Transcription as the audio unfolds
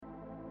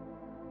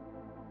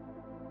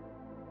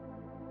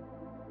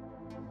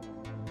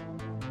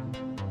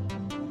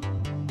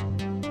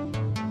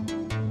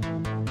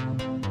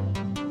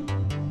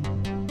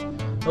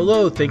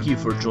Hello, thank you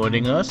for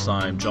joining us.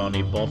 I'm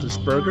Johnny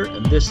Baltusberger,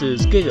 and this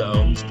is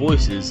GigaOM's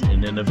Voices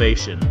in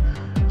Innovation.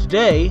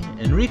 Today,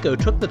 Enrico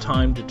took the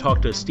time to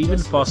talk to Stephen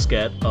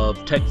Foskett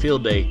of Tech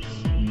Field Day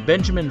and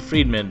Benjamin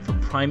Friedman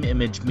from Prime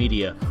Image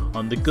Media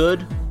on the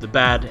good, the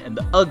bad, and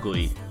the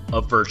ugly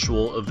of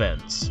virtual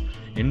events.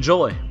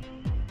 Enjoy!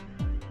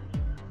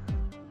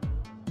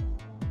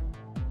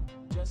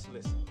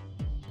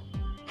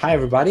 Hi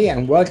everybody,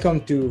 and welcome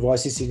to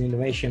Voices in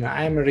Innovation.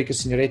 I'm Enrico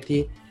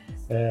Signoretti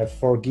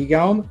for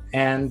GigaOM,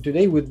 and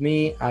today with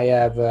me I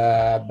have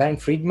Ben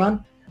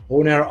Friedman,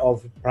 owner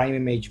of Prime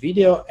Image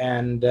Video,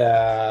 and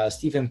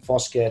Stephen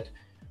Foskett,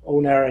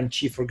 owner and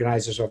chief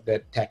organizers of the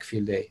Tech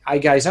Field Day. Hi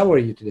guys, how are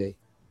you today?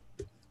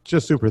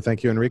 Just super,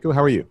 thank you, Enrico.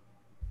 How are you?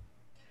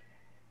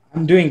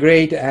 I'm doing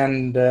great,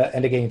 and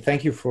again,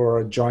 thank you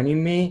for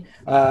joining me.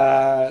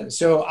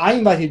 So I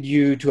invited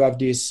you to have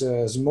this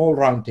small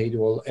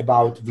roundtable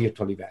about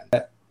virtual events.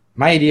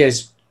 My idea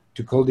is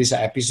to call this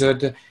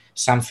episode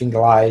something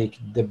like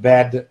the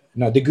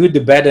good, the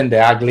bad, and the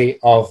ugly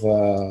of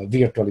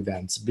virtual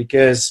events,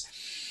 because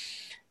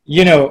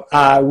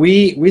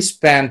we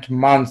spent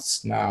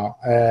months now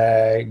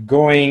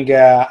going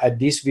at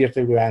these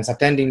virtual events,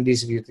 attending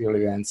these virtual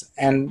events,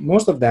 and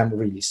most of them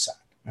really suck.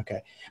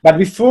 Okay, but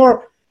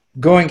before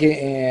going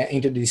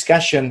into the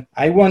discussion,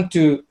 I want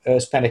to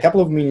spend a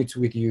couple of minutes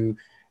with you,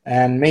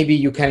 and maybe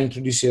you can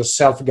introduce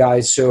yourself,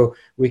 guys, so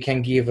we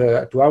can give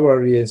to our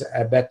audience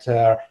a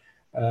better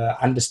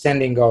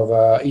understanding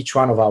of each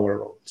one of our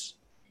roles.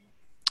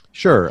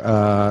 Sure.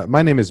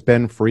 My name is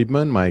Ben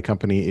Friedman. My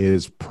company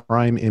is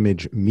Prime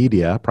Image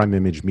Media,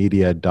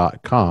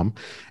 primeimagemedia.com.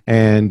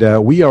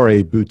 And we are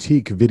a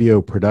boutique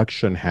video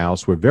production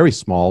house. We're very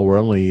small. We're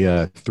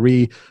only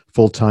 3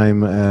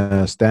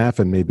 full-time staff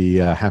and maybe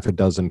half a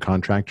dozen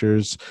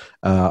contractors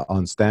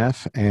on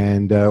staff.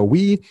 And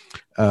we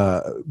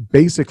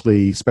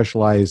basically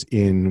specialize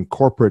in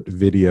corporate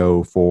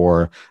video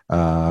for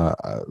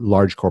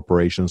large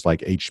corporations like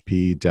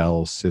HP,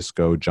 Dell,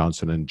 Cisco,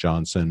 Johnson &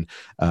 Johnson.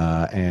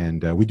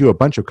 And we do a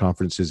bunch of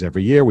conferences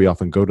every year. We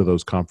often go to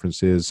those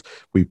conferences.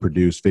 We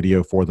produce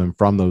video for them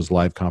from those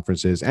live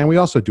conferences. And we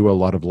also do a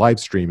lot of live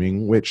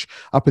streaming, which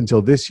up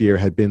until this year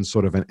had been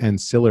sort of an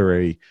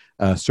ancillary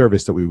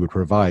service that we would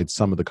provide.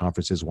 Some of the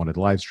conferences wanted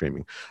live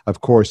streaming.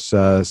 Of course,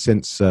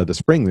 since the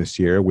spring this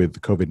year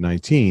with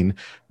COVID-19,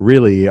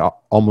 really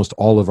almost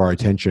all of our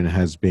attention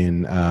has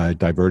been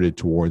diverted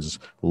towards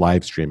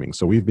live streaming.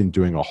 So we've been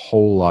doing a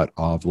whole lot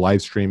of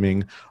live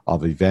streaming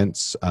of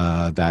events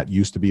that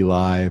used to be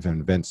live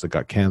and events that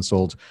got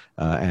canceled.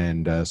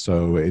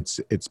 So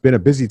it's been a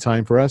busy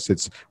time for us.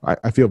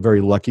 I feel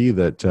very lucky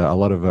that a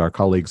lot of our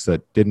colleagues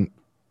that didn't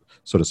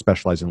sort of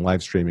specialize in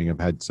live streaming have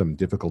had some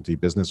difficulty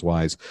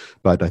business-wise.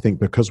 But I think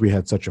because we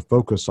had such a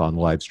focus on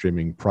live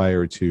streaming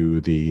prior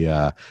to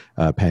the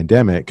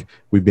pandemic,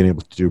 we've been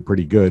able to do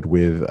pretty good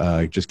with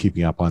just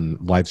keeping up on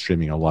live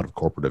streaming a lot of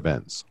corporate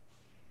events.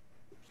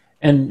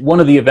 And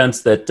one of the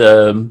events that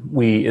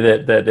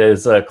that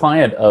is a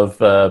client of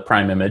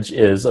Prime Image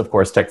is, of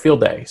course, Tech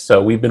Field Day.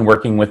 So we've been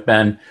working with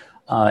Ben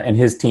and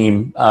his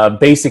team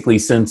basically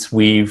since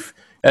we've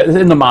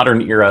in the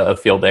modern era of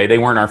Field Day. They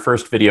weren't our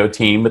first video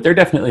team, but they're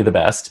definitely the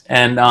best.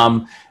 And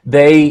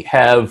they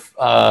have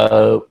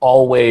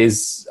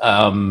always,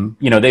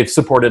 they've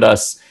supported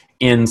us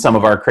in some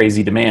of our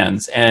crazy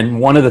demands.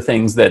 And one of the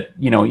things that,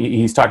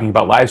 he's talking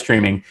about live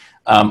streaming,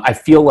 I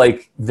feel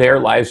like their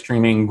live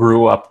streaming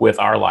grew up with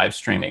our live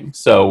streaming.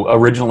 So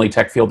originally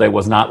Tech Field Day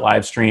was not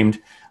live streamed.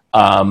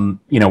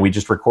 We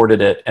just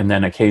recorded it and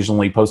then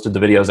occasionally posted the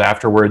videos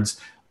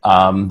afterwards.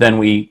 Then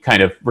we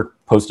kind of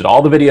posted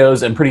all the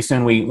videos, and pretty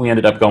soon we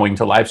ended up going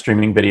to live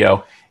streaming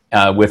video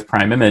with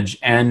Prime Image.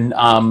 And,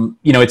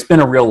 it's been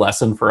a real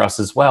lesson for us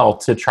as well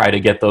to try to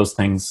get those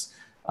things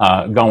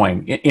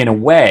going. In a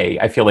way,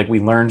 I feel like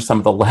we learned some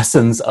of the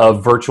lessons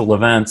of virtual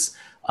events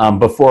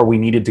before we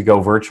needed to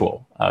go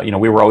virtual.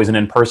 We were always an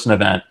in-person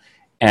event,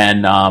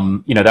 and,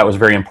 that was a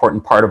very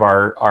important part of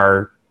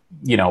our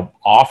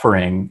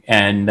offering.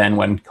 And then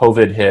when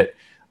COVID hit,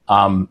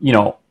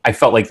 I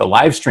felt like the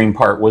live stream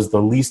part was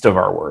the least of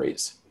our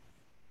worries.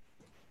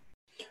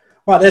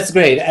 Well, that's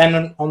great.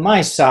 And on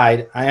my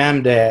side, I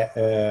am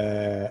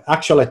the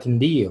actual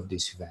attendee of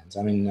these events.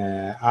 I mean,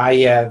 I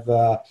have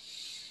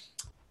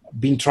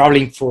been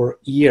traveling for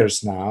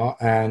years now,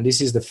 and this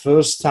is the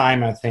first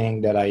time I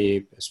think that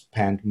I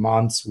spent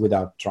months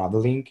without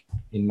traveling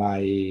in my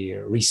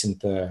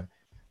recent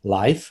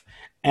life.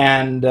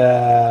 And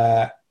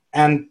as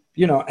an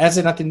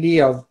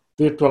attendee of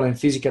virtual and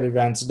physical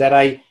events that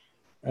I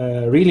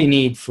really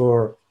need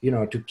for,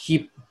 to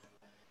keep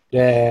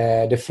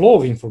the flow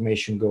of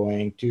information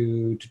going,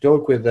 to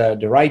talk with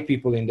the right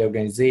people in the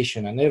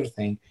organization and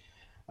everything.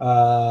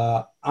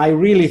 I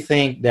really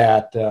think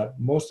that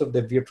most of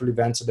the virtual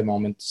events at the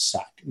moment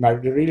suck.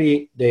 But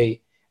really,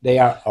 they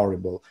are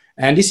horrible.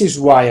 And this is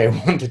why I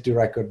wanted to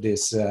record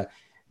this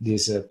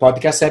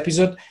podcast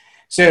episode.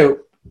 So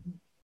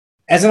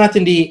as an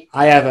attendee,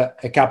 I have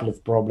a couple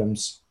of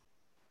problems.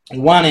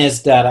 One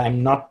is that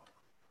I'm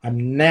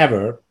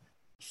never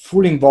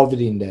fully involved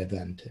in the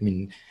event. I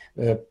mean,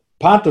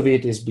 part of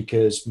it is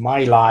because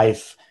my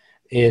life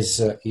is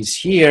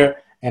here,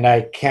 and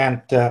I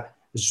can't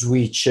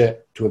switch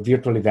to a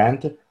virtual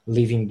event,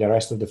 leaving the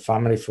rest of the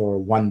family for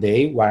one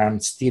day while I'm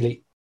still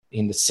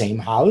in the same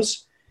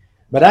house.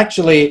 But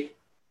actually,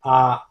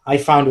 I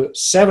found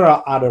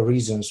several other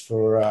reasons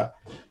for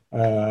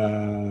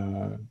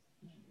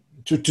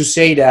to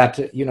say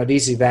that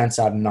these events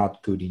are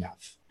not good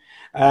enough.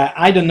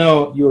 I don't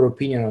know your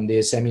opinion on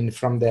this. I mean,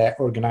 from the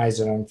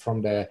organizer and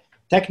from the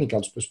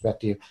technical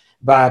perspective,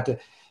 but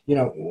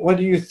what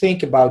do you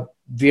think about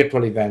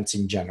virtual events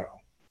in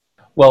general?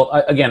 Well,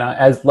 again,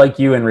 as like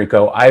you,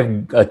 Enrico,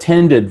 I've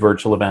attended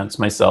virtual events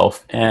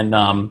myself, and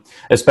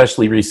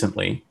especially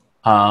recently.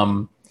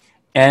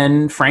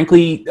 And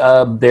frankly,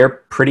 they're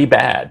pretty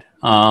bad.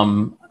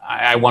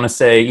 I want to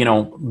say,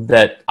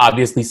 that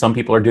obviously some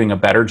people are doing a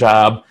better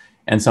job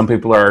and some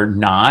people are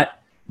not.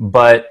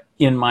 But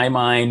in my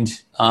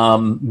mind,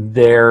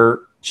 they're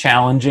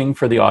challenging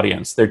for the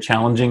audience. They're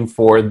challenging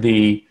for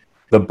the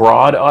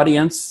broad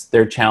audience.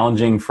 They're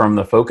challenging from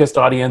the focused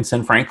audience.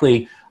 And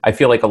frankly, I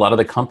feel like a lot of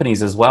the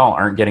companies as well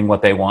aren't getting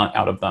what they want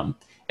out of them.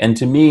 And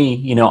to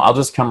me, I'll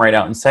just come right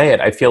out and say it.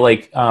 I feel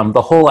like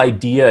the whole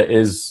idea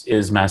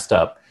is messed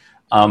up.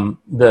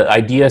 The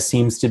idea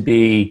seems to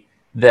be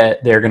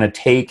that they're going to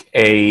take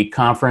a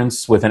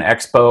conference with an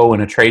expo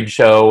and a trade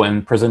show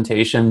and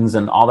presentations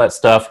and all that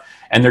stuff,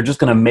 and they're just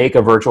going to make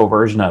a virtual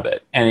version of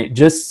it. And it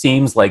just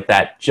seems like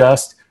that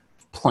just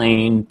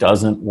plain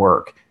doesn't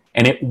work.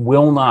 And it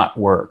will not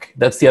work.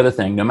 That's the other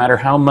thing. No matter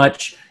how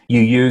much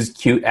you use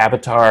cute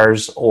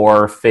avatars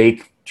or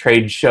fake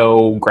trade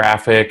show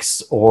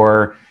graphics,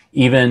 or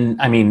even,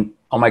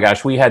 oh my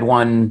gosh, we had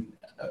one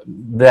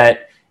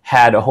that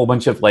had a whole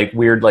bunch of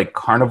weird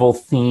carnival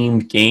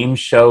themed, game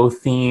show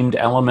themed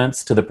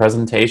elements to the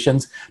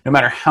presentations. No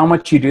matter how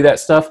much you do that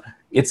stuff,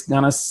 it's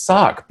gonna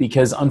suck,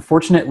 because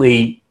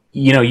unfortunately,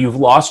 you've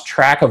lost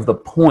track of the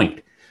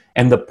point.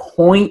 And the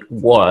point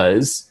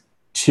was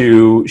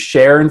to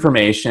share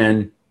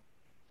information,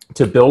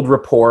 to build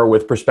rapport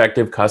with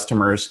prospective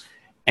customers,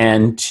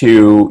 and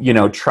to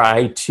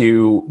try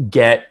to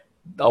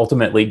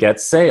ultimately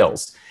get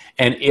sales.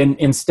 And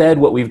instead,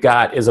 what we've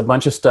got is a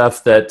bunch of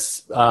stuff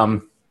that's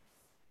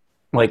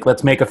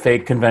let's make a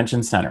fake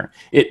convention center.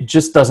 It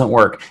just doesn't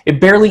work. It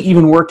barely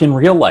even worked in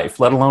real life,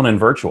 let alone in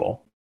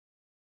virtual.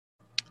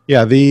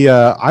 Yeah,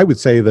 I would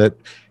say that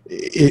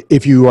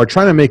if you are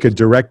trying to make a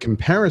direct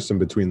comparison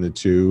between the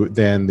two,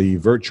 then the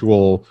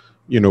virtual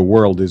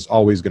world is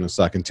always going to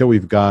suck until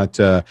we've got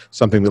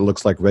something that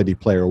looks like Ready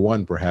Player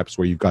One, perhaps,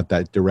 where you've got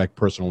that direct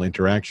personal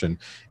interaction.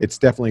 It's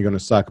definitely going to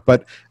suck.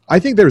 But I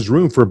think there's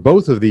room for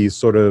both of these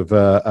sort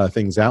of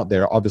things out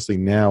there. Obviously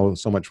now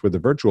so much with the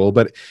virtual,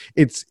 but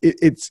it's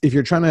if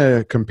you're trying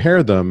to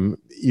compare them,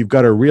 you've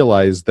got to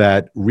realize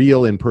that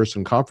real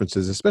in-person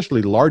conferences,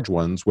 especially large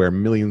ones where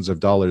millions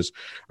of dollars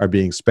are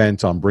being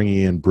spent on bringing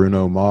in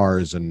Bruno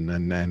Mars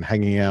and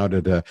hanging out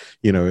at a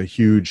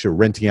huge,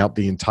 renting out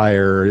the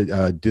entire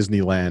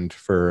Disneyland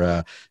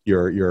for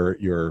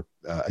your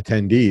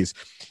attendees,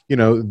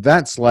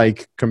 that's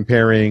like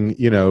comparing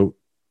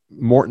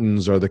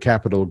Morton's or the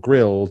Capitol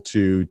Grill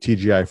to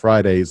TGI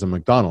Fridays and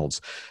McDonald's.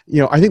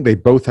 I think they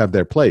both have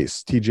their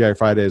place. TGI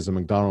Fridays and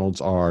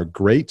McDonald's are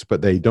great,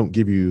 but they don't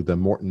give you the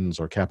Morton's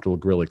or Capitol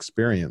Grill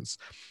experience.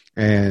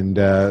 And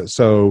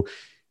so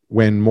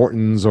when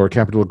Morton's or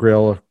Capitol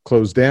Grill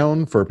closed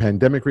down for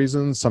pandemic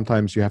reasons,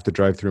 sometimes you have to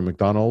drive through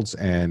McDonald's,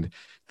 and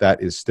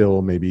that is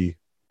still maybe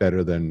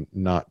better than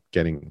not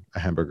getting a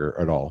hamburger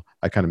at all.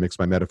 I kind of mixed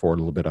my metaphor a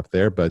little bit up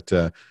there, but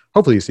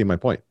hopefully you see my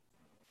point.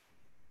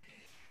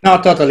 No,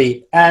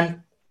 totally.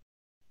 And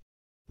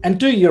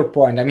to your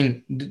point,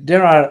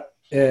 there are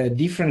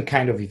different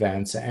kind of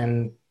events,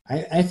 and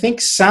I think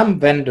some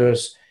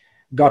vendors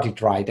got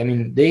it right.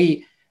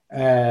 They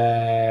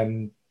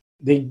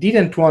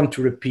didn't want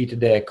to repeat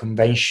the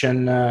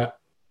convention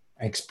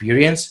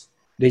experience.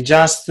 They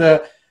just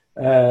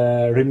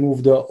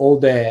removed all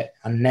the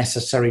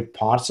unnecessary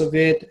parts of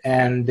it,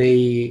 and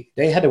they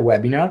had a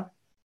webinar,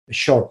 a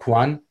short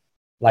one,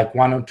 like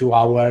 1 or 2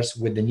 hours,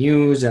 with the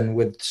news and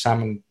with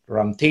some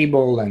round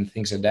table and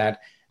things like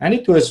that. And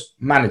it was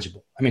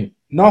manageable.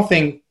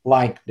 Nothing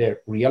like the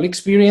real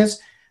experience,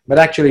 but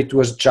actually it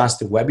was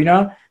just a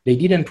webinar. They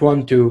didn't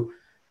want to,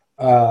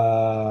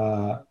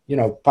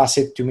 pass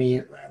it to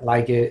me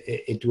like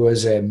it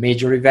was a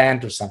major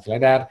event or something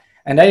like that.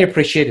 And I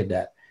appreciated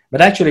that.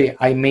 But actually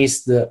I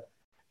missed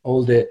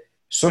all the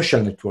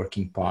social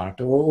networking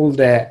part, all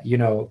the,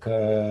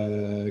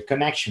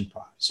 connection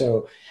part.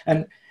 So,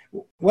 and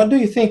what do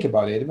you think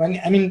about it?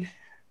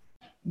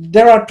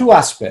 There are two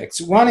aspects.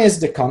 One is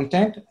the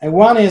content, and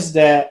one is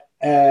the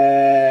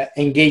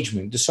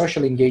engagement, the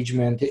social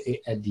engagement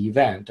at the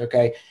event.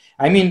 Okay.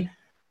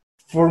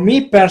 For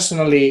me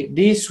personally,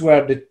 these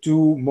were the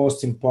two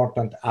most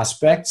important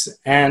aspects.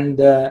 And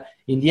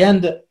in the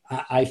end,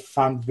 I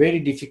found very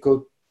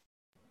difficult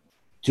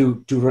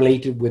to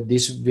relate it with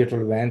this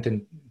virtual event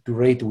and to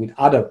relate with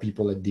other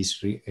people at these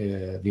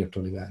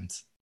virtual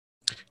events.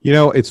 You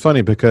know, it's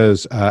funny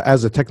because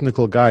as a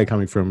technical guy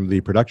coming from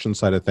the production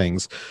side of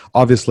things,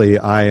 obviously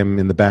I am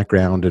in the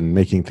background and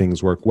making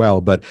things work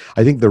well. But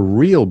I think the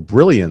real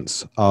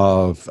brilliance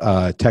of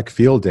Tech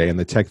Field Day and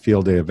the Tech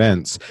Field Day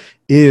events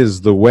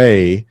is the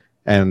way,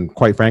 and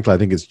quite frankly, I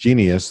think it's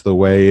genius, the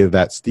way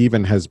that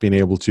Stephen has been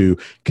able to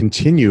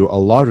continue a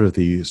lot of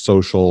the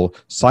social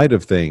side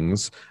of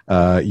things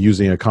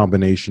using a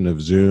combination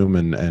of Zoom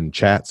and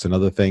chats and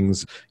other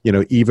things, you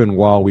know, even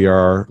while we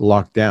are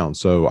locked down.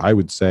 So I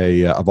would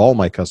say of all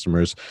my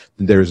customers,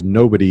 there's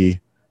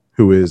nobody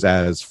who is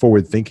as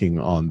forward thinking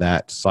on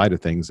that side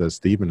of things as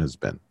Stephen has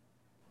been.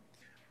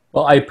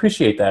 Well, I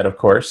appreciate that, of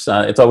course.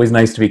 It's always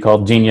nice to be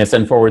called genius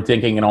and forward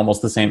thinking in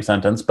almost the same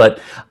sentence.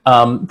 But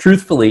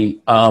truthfully,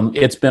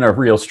 it's been a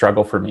real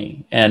struggle for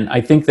me. And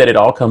I think that it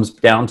all comes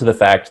down to the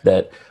fact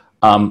that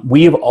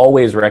we have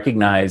always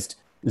recognized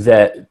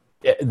that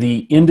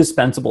the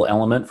indispensable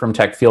element from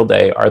Tech Field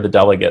Day are the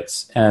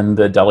delegates and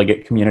the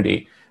delegate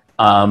community.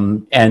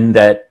 And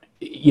that,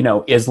 you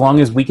know, as long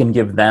as we can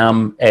give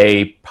them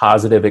a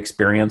positive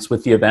experience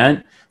with the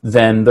event,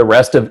 then the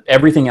rest of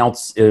everything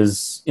else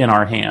is in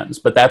our hands.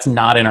 But that's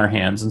not in our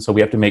hands. And so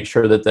we have to make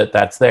sure that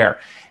that's there.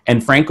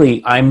 And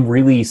frankly, I'm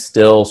really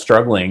still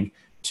struggling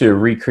to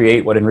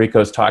recreate what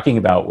Enrico's talking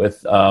about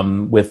with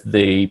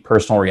the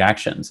personal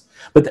reactions.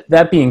 But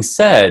that being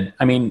said,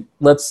 I mean,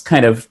 let's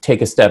kind of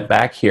take a step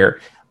back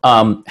here.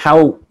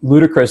 How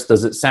ludicrous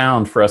does it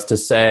sound for us to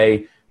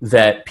say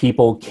that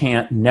people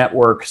can't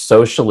network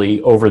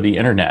socially over the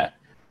internet?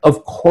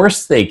 Of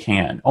course they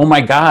can. Oh my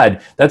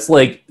God, that's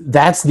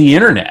the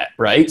internet,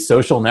 right?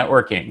 Social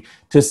networking.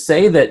 To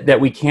say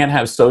that we can't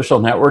have social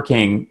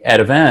networking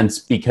at events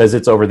because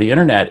it's over the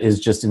internet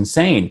is just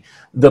insane.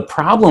 The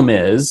problem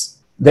is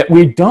that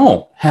we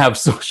don't have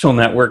social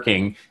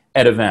networking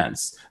at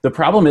events. The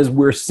problem is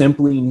we're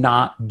simply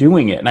not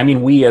doing it. And I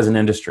mean, we as an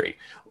industry.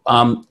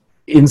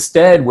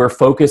 Instead, we're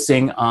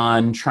focusing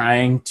on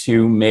trying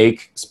to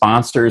make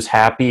sponsors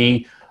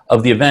happy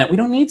of the event. We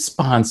don't need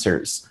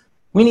sponsors.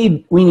 We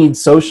need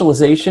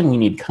socialization. We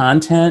need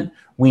content.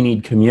 We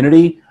need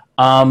community.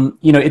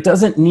 You know, it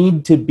doesn't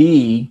need to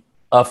be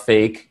a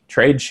fake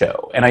trade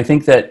show. And I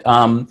think that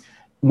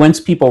once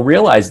people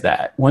realize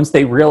that, once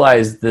they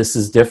realize this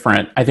is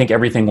different, I think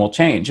everything will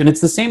change. And it's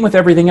the same with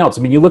everything else.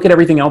 I mean, you look at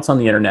everything else on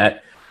the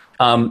internet,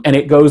 and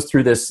it goes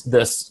through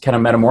this kind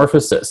of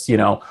metamorphosis. You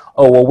know,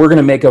 oh well, we're going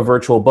to make a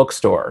virtual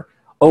bookstore.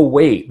 Oh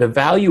wait, the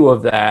value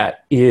of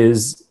that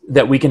is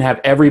that we can have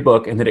every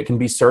book and that it can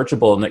be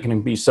searchable and that it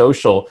can be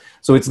social.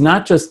 So it's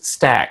not just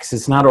stacks.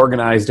 It's not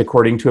organized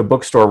according to a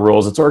bookstore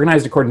rules. It's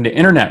organized according to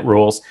internet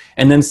rules.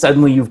 And then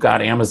suddenly you've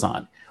got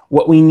Amazon.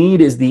 What we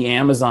need is the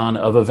Amazon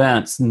of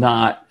events,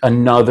 not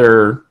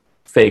another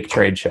fake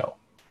trade show.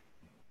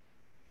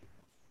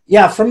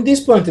 Yeah, from this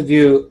point of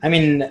view, I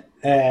mean,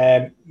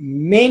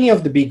 many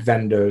of the big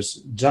vendors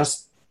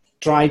just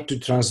try to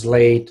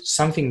translate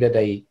something that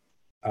they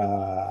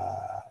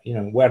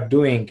were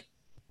doing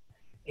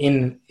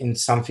in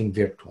something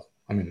virtual.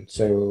 I mean,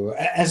 so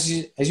as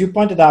you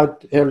pointed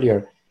out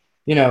earlier,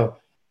 you know,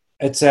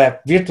 it's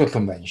a virtual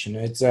convention.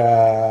 It's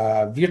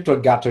a virtual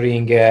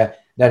gathering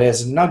that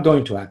is not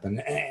going to happen.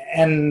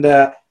 And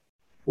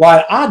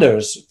while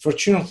others,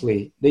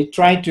 fortunately, they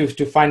tried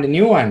to find a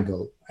new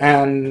angle,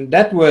 and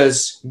that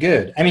was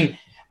good. I mean,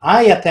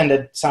 I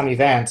attended some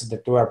events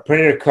that were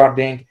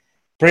pre-recorded,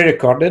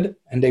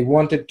 and they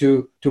wanted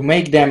to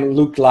make them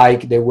look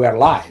like they were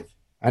live,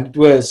 and it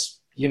was,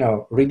 you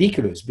know,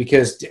 ridiculous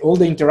because all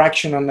the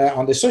interaction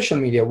on the social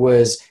media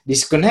was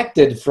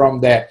disconnected from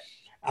the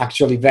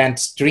actual event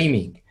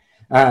streaming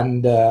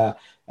and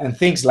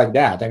things like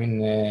that. I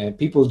mean,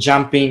 people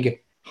jumping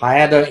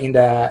ahead in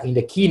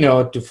the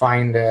keynote to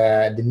find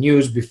the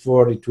news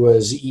before it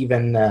was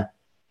even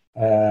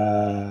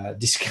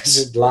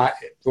discussed live.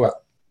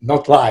 Well,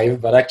 not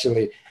live, but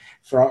actually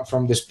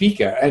from the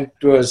speaker, and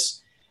it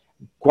was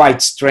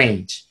quite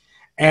strange.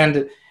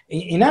 And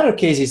in other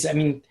cases, I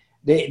mean,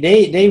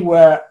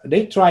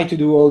 they try to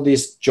do all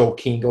this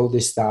joking, all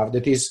this stuff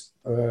that is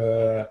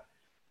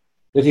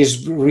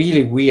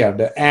really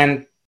weird.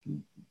 And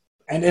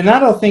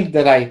another thing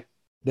that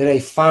I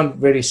found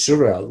very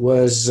surreal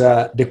was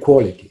the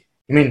quality.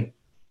 I mean,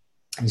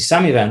 in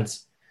some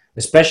events,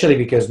 especially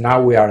because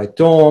now we are at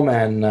home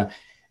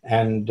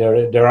and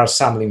there are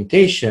some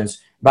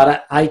limitations,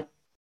 but I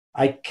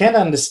can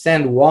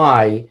understand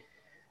why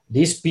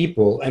these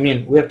people, I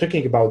mean, we're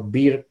talking about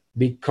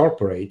big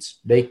corporates,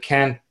 they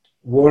can't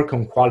work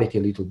on quality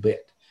a little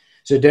bit.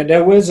 So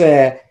there was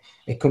a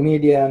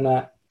comedian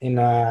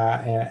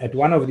at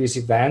one of these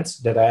events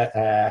that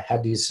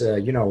had this,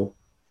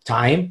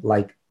 time,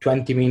 like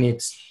 20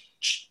 minutes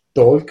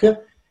talk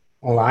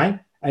online,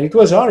 and it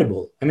was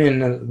horrible. I mean,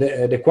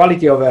 the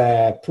quality of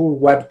a poor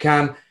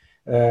webcam,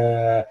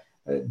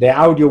 the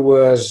audio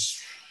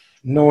was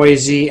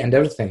noisy and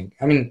everything.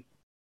 I mean,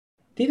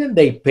 didn't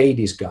they pay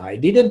this guy?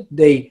 Didn't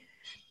they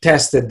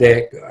test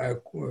the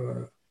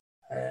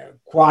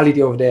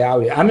quality of the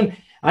audio? I mean,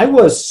 I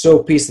was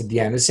so pissed at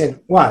the end. I said,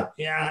 "What?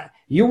 Yeah,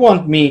 you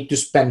want me to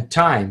spend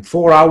time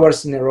 4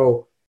 hours in a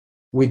row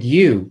with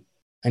you,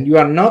 and you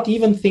are not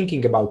even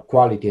thinking about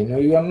quality,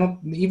 and you are not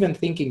even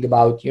thinking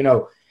about,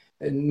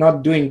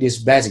 not doing this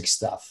basic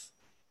stuff.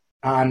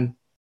 And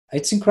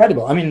it's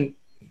incredible. I mean,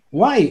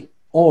 why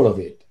all of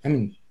it? I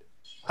mean,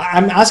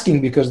 I'm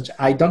asking because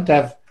I don't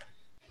know.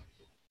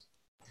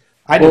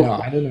 I don't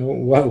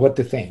know what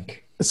to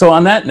think. So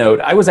on that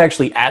note, I was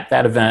actually at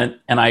that event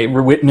and I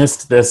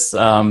witnessed this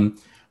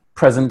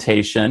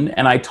presentation,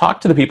 and I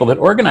talked to the people that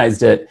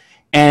organized it.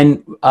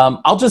 And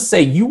I'll just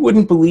say, you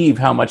wouldn't believe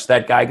how much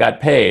that guy got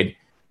paid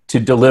to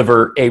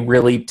deliver a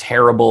really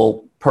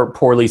terrible,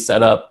 poorly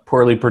set up,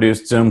 poorly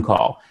produced Zoom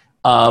call.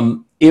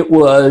 It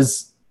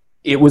was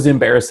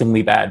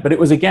embarrassingly bad. But it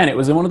was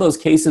one of those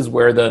cases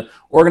where the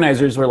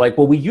organizers were like,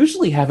 well, we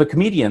usually have a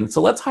comedian,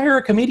 so let's hire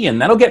a comedian.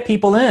 That'll get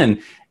people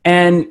in.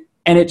 And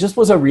it just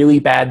was a really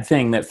bad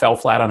thing that fell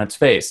flat on its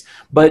face.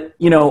 But,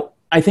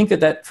 I think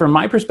that from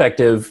my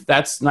perspective,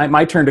 that's not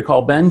my turn to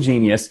call Ben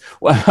genius.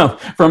 Well,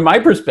 from my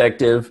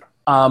perspective,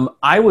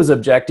 I was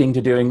objecting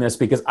to doing this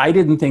because I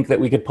didn't think that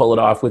we could pull it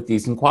off with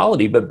decent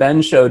quality. But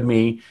Ben showed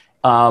me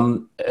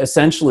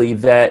essentially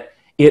that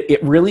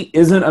it really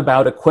isn't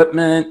about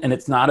equipment, and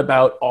it's not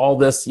about all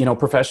this,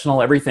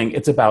 professional everything.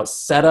 It's about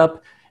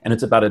setup, and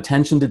it's about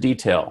attention to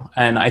detail.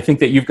 And I think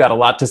that you've got a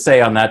lot to say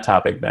on that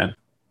topic, Ben.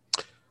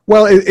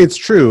 Well, it's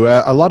true.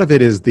 A lot of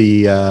it is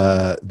the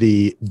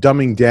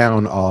dumbing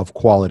down of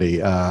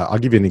quality. I'll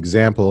give you an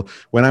example.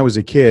 When I was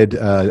a kid,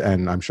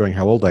 and I'm showing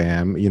how old I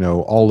am,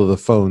 all of the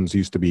phones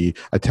used to be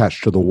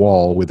attached to the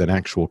wall with an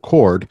actual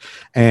cord.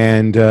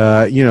 And,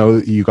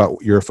 you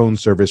got your phone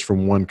service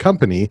from one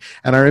company.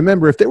 And I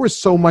remember if there was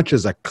so much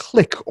as a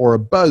click or a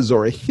buzz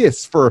or a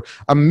hiss for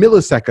a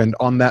millisecond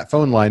on that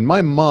phone line,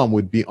 my mom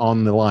would be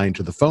on the line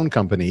to the phone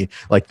company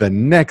like the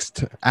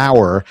next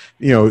hour,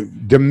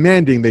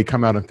 demanding they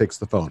come out and fix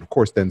the phone. Of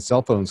course, then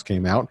cell phones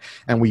came out,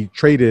 and we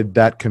traded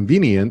that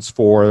convenience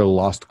for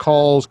lost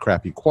calls,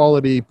 crappy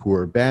quality,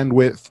 poor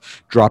bandwidth,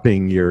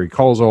 dropping your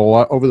calls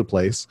all over the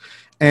place.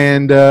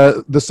 And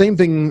the same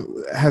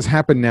thing has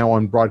happened now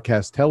on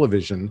broadcast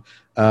television.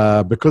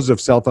 Because of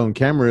cell phone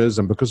cameras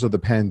and because of the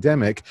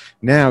pandemic,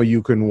 now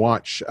you can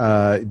watch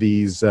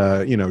these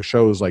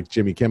shows like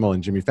Jimmy Kimmel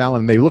and Jimmy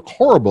Fallon. They look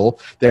horrible.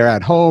 They're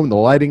at home. The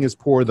lighting is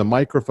poor. The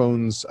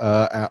microphones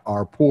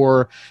are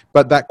poor.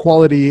 But that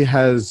quality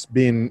has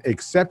been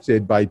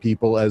accepted by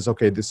people as,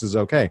 okay, this is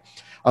okay.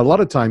 A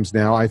lot of times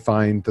now I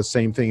find the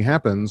same thing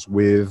happens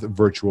with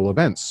virtual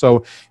events.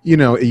 So,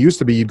 it used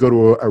to be you'd go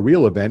to a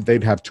real event,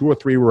 they'd have 2 or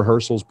 3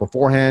 rehearsals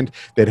beforehand,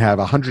 they'd have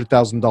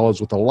 $100,000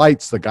 worth of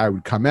lights, the guy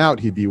would come out,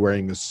 he'd be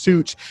wearing a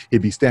suit,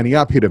 he'd be standing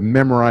up, he'd have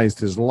memorized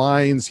his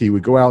lines, he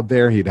would go out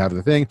there, he'd have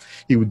the thing,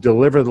 he would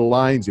deliver the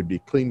lines, he'd be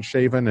clean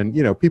shaven,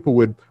 and, people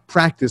would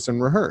practice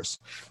and rehearse.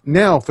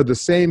 Now, for the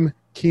same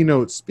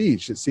keynote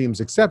speech, it seems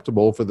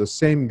acceptable for the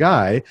same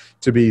guy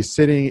to be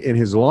sitting in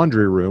his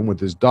laundry room with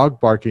his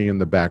dog barking in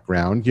the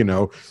background,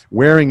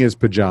 wearing his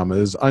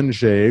pajamas,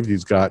 unshaved.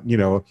 He's got,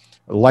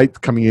 light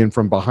coming in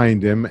from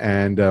behind him,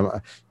 and,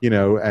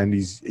 and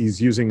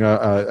he's using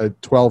a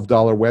 $12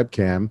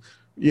 webcam.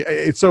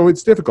 So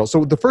it's difficult.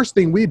 So the first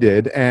thing we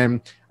did,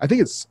 and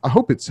I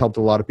hope it's helped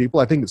a lot of people.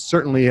 I think it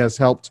certainly has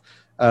helped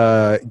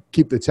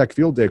keep the Tech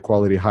Field Day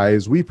quality high,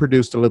 is we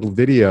produced a little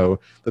video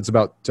that's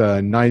about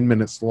 9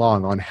 minutes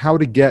long on how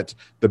to get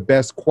the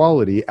best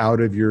quality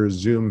out of your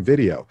Zoom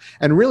video.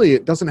 And really,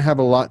 it doesn't have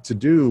a lot to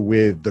do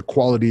with the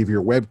quality of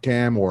your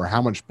webcam or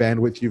how much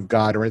bandwidth you've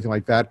got or anything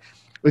like that.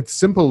 It's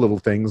simple little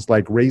things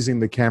like raising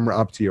the camera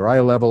up to your eye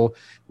level,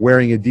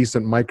 wearing a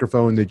decent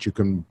microphone that you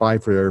can buy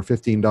for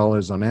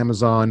 $15 on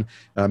Amazon,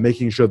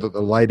 making sure that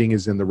the lighting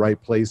is in the right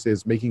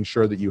places, making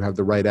sure that you have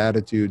the right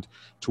attitude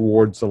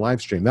towards the live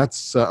stream.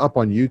 That's up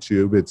on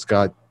YouTube. It's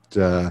got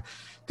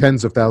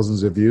tens of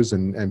thousands of views,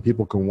 and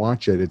people can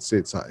watch it. It's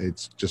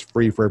just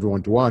free for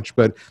everyone to watch.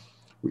 But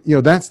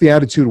that's the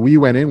attitude we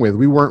went in with.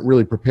 We weren't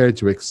really prepared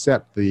to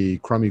accept the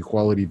crummy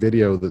quality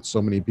video that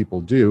so many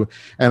people do.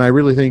 And I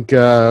really think,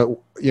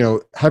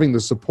 having the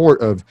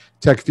support of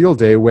Tech Field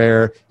Day,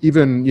 where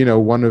even,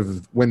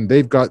 when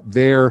they've got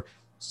their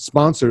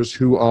sponsors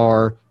who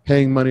are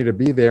paying money to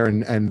be there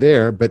and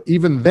there, but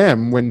even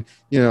them, when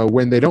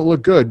they don't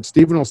look good,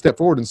 Stephen will step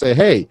forward and say,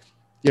 hey,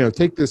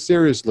 take this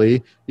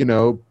seriously,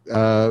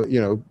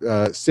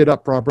 sit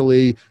up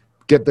properly,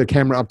 get the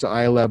camera up to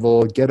eye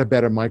level, get a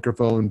better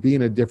microphone, be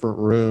in a different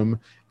room.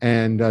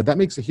 And that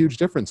makes a huge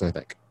difference, I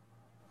think.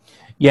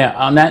 Yeah,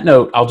 on that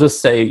note, I'll just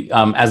say,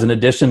 as an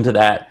addition to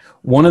that,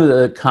 one of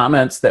the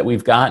comments that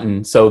we've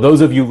gotten, so those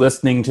of you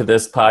listening to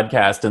this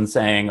podcast and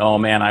saying, oh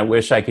man, I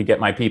wish I could get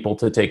my people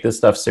to take this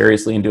stuff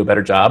seriously and do a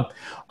better job.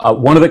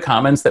 One of the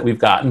comments that we've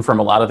gotten from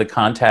a lot of the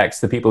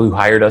contacts, the people who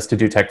hired us to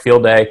do Tech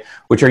Field Day,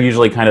 which are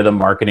usually kind of the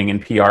marketing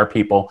and PR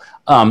people,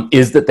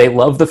 is that they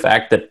love the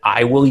fact that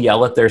I will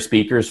yell at their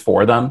speakers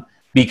for them,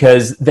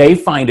 because they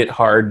find it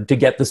hard to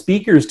get the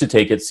speakers to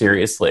take it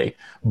seriously.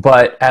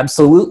 But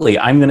absolutely,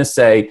 I'm going to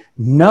say,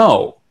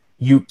 no,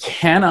 You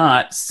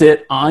cannot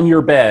sit on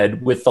your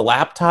bed with the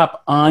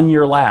laptop on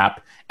your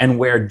lap and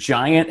wear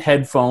giant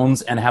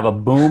headphones and have a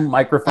boom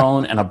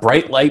microphone and a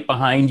bright light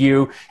behind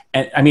you.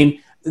 And I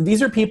mean,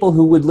 these are people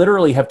who would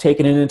literally have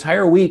taken an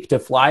entire week to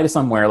fly to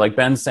somewhere, like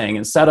Ben's saying,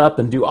 and set up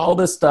and do all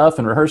this stuff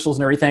and rehearsals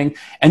and everything.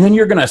 And then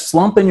you're going to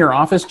slump in your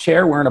office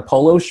chair wearing a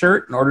polo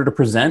shirt in order to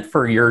present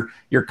for your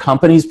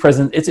company's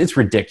present. It's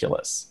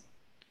ridiculous.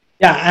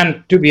 Yeah,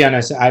 and to be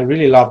honest, I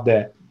really love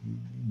the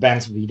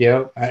Ben's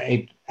video.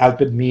 It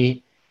helped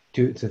me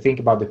to think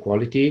about the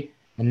quality.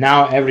 And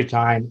now every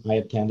time I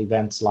attend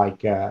events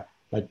like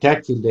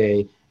Tech Field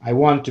Day, I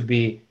want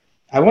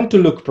to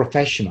look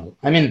professional.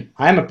 I mean,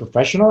 I'm a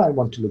professional. I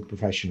want to look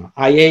professional.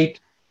 I hate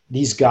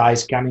these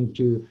guys coming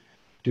to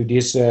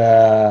these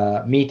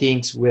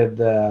meetings with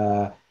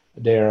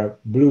their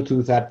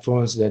Bluetooth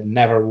headphones that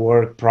never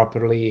work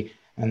properly,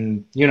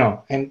 and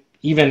and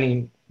even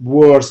in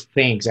worse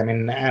things. I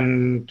mean,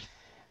 and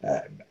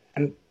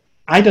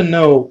I don't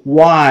know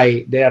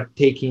why they are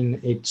taking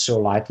it so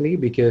lightly,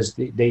 because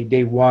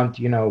they want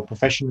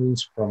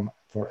professionalism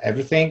for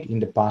everything in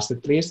the past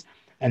at least.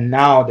 And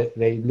now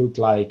they look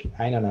like,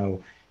 I don't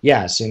know,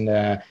 yes, in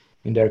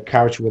their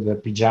couch with a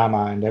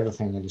pajama and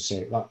everything. And you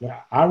say,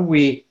 are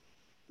we,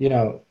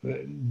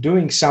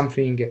 doing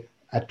something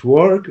at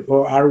work,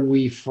 or are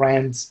we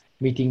friends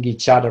meeting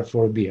each other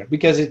for a beer?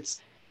 Because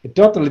it's a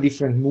totally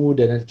different mood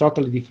and a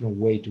totally different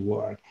way to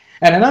work.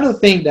 And another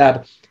thing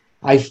that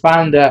I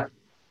found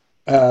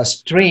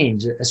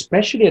strange,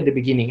 especially at the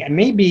beginning, and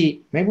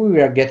maybe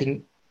we are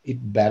getting it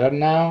better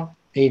now,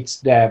 it's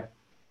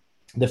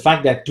the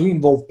fact that to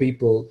involve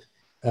people,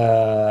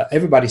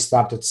 everybody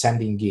started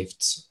sending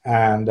gifts,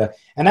 and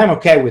I'm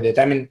okay with it.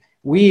 I mean,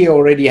 we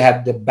already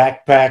had the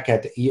backpack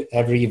at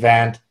every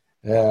event.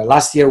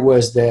 Last year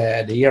was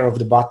the year of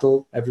the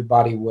bottle.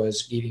 Everybody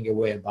was giving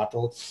away a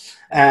bottle,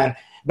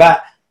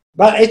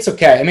 but it's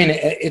okay. I mean,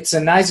 it's a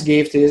nice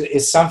gift.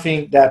 It's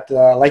something that,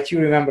 like, you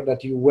remember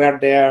that you were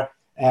there,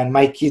 and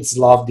my kids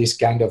love this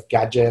kind of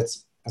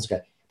gadgets. That's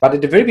okay. But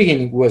at the very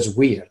beginning, it was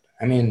weird.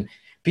 I mean,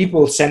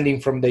 people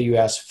sending from the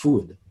US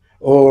food,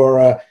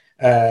 or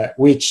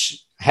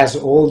which has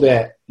all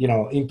the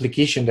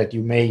implication that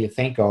you may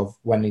think of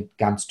when it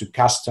comes to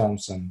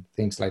customs and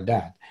things like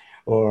that,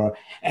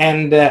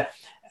 and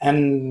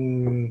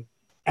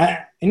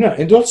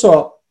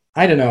also,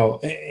 I don't know,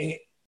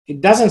 it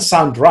doesn't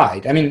sound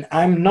right. I mean,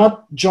 I'm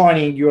not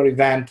joining your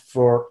event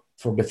for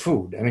the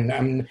food. I mean,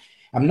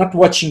 I'm not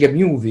watching a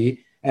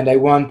movie and I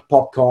want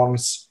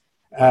popcorns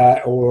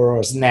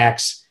or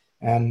snacks,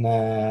 and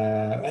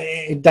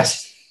it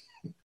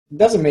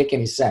doesn't make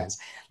any sense.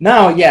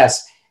 Now,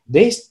 yes,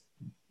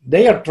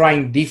 they are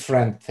trying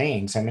different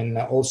things. I mean,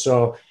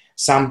 also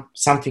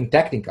something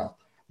technical,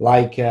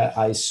 like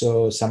I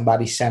saw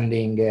somebody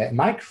sending a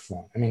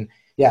microphone. I mean,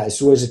 yeah,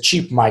 this was a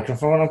cheap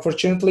microphone,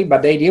 unfortunately,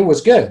 but the idea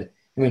was good.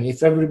 I mean,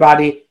 if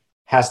everybody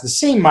has the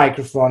same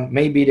microphone,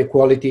 maybe the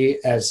quality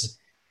as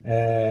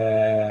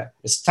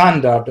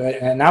standard,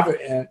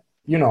 a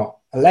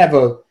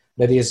level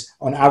that is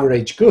on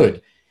average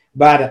good,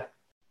 but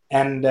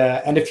and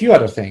a few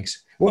other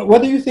things.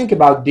 What do you think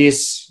about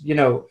this?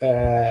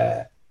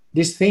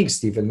 These things,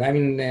 Stephen. I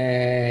mean,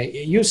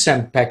 you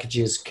send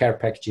packages, care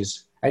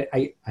packages.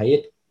 I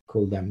hate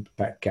call them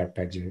care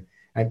packages.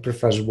 I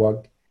prefer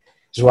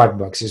swag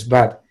boxes,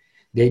 but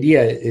the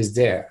idea is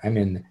there. I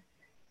mean,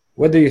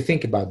 what do you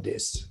think about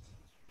this?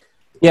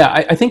 Yeah,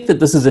 I think that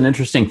this is an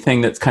interesting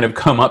thing that's kind of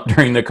come up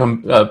during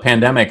the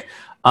pandemic.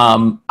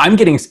 I'm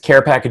getting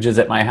care packages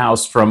at my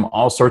house from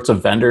all sorts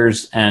of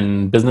vendors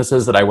and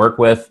businesses that I work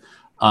with.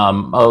 A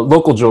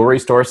local jewelry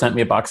store sent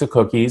me a box of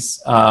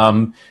cookies.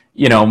 My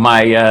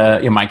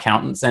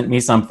accountant sent me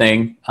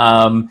something,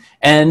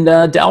 and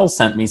Dell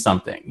sent me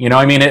something.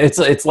 I mean,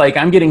 it's like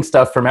I'm getting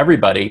stuff from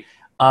everybody.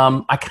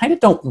 I kind of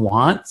don't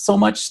want so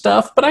much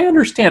stuff, but I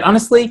understand.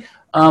 Honestly,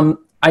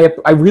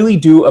 I really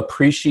do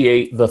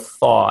appreciate the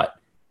thought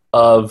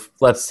of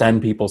let's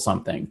send people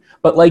something.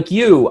 But like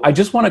you, I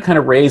just want to kind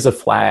of raise a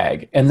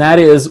flag. And that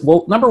is,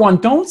 well, number one,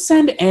 don't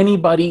send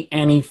anybody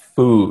any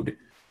food.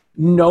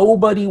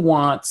 Nobody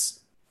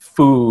wants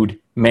food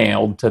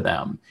mailed to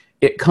them.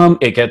 It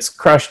gets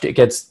crushed. It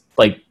gets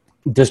like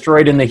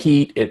destroyed in the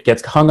heat. It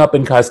gets hung up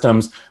in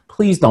customs.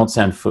 Please don't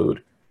send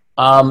food.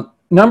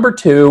 Number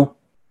two,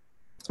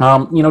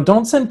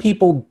 don't send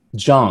people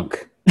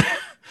junk.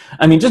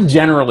 I mean, just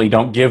generally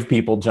don't give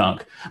people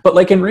junk. But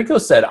like Enrico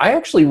said, I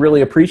actually really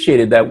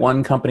appreciated that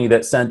one company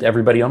that sent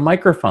everybody a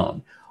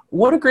microphone.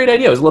 What a great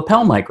idea. It was a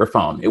lapel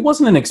microphone. It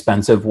wasn't an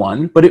expensive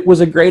one, but it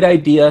was a great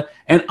idea.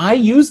 And I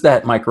used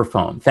that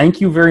microphone. Thank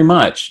you very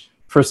much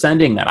for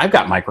sending that. I've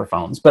got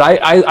microphones, but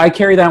I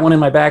carry that one in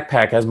my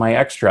backpack as my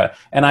extra.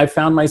 And I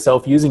found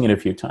myself using it a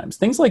few times.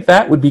 Things like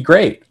that would be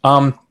great.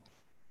 The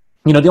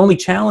only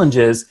challenge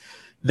is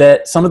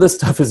that some of this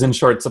stuff is in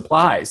short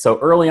supply. So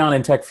early on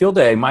in Tech Field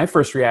Day, my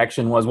first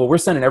reaction was, well, we're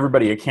sending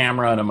everybody a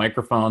camera and a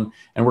microphone,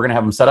 and we're going to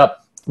have them set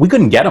up. We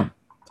couldn't get them.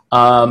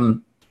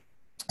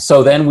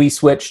 So then we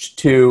switched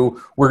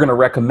to, we're going to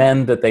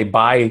recommend that they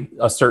buy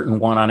a certain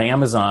one on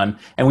Amazon.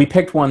 And we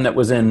picked one that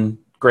was in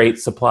great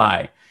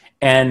supply.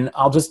 And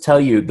I'll just tell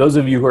you, those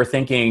of you who are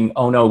thinking,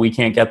 oh no, we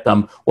can't get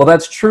them. Well,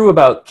 that's true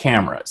about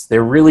cameras.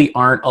 There really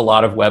aren't a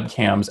lot of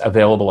webcams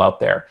available out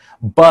there.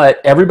 But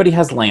everybody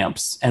has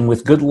lamps. And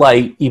with good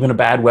light, even a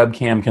bad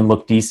webcam can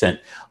look decent.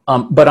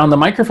 But on the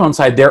microphone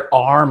side, there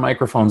are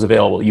microphones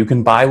available. You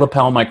can buy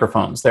lapel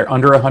microphones. They're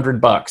under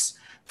 $100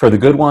 for the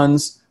good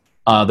ones.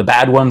 The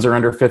bad ones are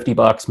under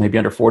 $50, maybe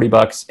under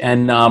 $40,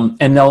 and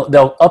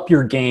they'll up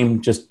your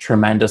game just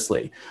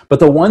tremendously. But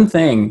the one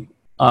thing,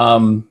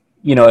 again,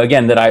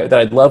 that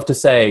I'd love to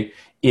say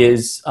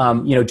is,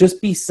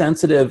 just be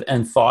sensitive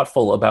and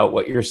thoughtful about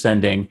what you're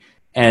sending,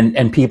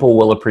 and people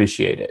will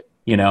appreciate it.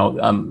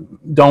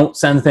 Don't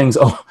send things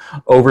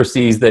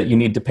overseas that you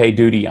need to pay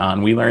duty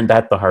on. We learned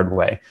that the hard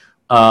way.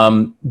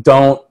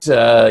 Don't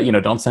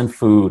send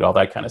food, all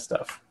that kind of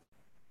stuff.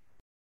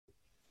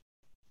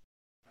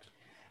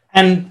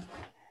 And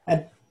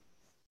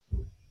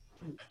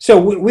so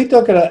we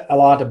talk a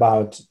lot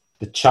about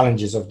the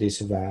challenges of this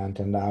event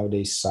and how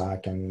they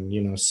suck,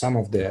 and some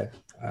of the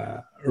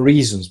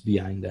reasons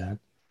behind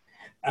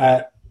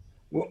that.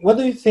 What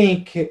do you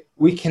think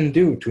we can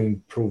do to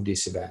improve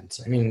this event?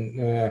 I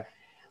mean,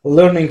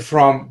 learning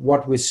from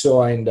what we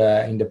saw in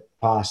the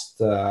past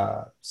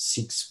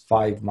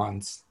 5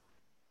 months.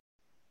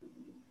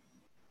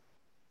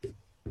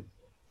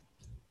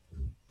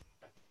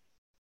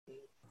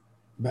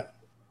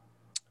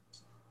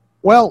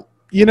 Well,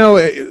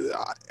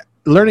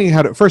 learning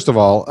how to, first of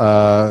all,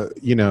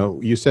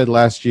 you said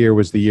last year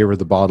was the year of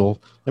the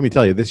bottle. Let me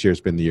tell you, this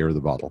year's been the year of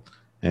the bottle.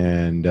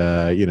 And,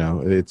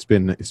 it's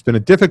been a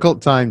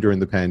difficult time during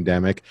the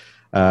pandemic.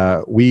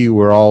 We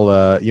were all,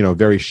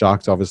 very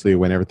shocked, obviously,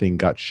 when everything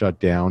got shut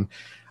down.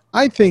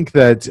 I think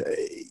that,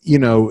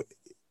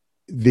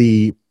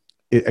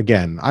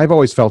 again, I've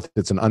always felt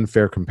it's an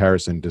unfair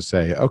comparison to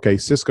say, okay,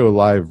 Cisco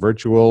Live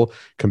virtual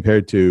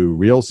compared to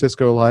real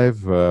Cisco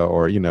Live,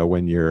 or,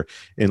 when you're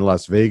in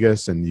Las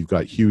Vegas and you've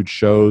got huge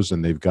shows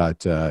and they've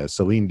got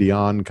Celine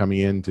Dion coming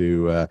in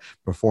to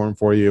perform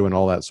for you and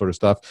all that sort of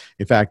stuff.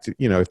 In fact,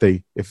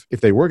 if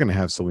they were going to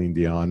have Celine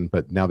Dion,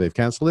 but now they've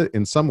canceled it,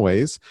 in some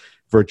ways,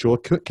 virtual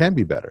can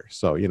be better.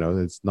 So,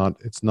 it's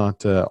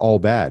not all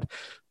bad.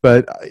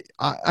 But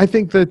I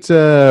think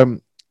that,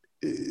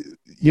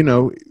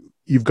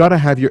 you've got to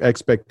have your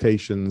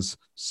expectations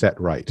set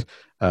right.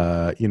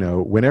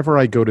 Whenever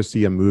I go to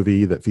see a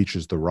movie that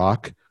features The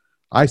Rock,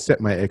 I set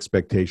my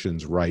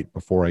expectations right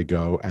before I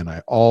go, and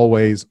I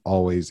always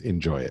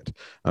enjoy it.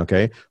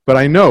 Okay. But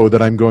I know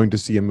that I'm going to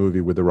see a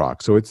movie with The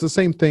Rock. So it's the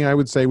same thing I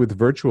would say with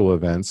virtual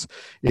events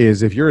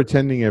is if you're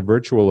attending a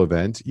virtual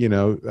event,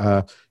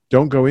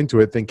 don't go into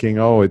it thinking,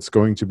 oh, it's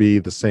going to be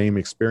the same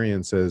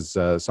experience as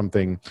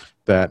something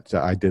that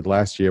I did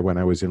last year when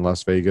I was in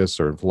Las Vegas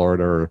or in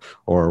Florida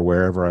or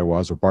wherever I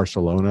was, or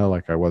Barcelona,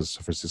 like I was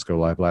for Cisco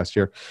Live last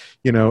year.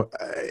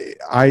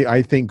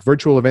 I think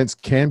virtual events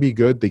can be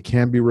good. They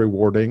can be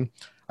rewarding.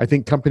 I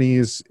think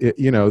companies,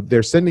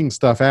 they're sending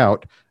stuff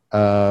out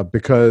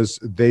because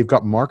they've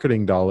got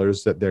marketing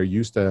dollars that they're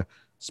used to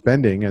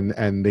spending,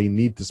 and they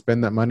need to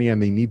spend that money,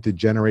 and they need to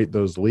generate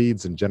those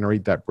leads and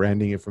generate that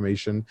branding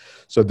information.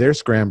 So they're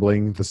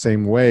scrambling the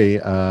same way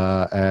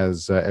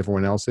as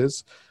everyone else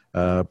is.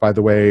 By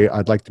the way,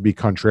 I'd like to be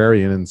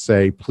contrarian and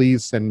say,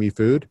 please send me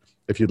food.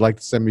 If you'd like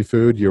to send me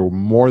food, you're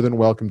more than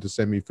welcome to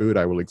send me food.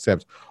 I will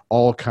accept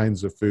all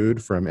kinds of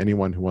food from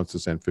anyone who wants to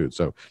send food.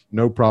 So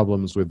no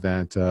problems with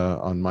that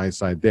on my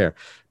side there.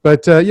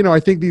 But, I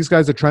think these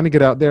guys are trying to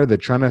get out there. They're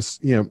trying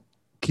to,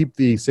 keep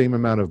the same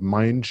amount of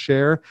mind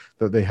share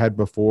that they had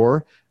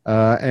before.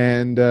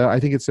 And I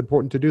think it's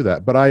important to do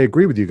that. But I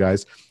agree with you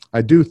guys.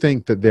 I do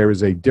think that there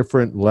is a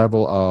different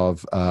level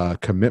of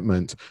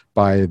commitment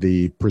by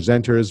the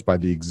presenters, by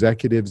the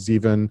executives,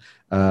 even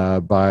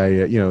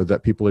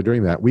that people are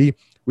doing that. We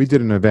did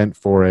an event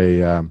for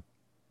a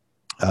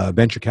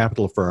venture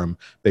capital firm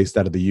based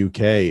out of the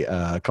UK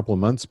a couple of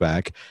months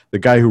back. The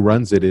guy who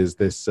runs it is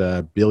this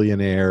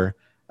billionaire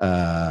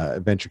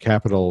venture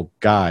capital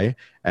guy,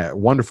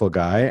 wonderful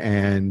guy,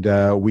 and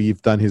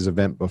we've done his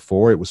event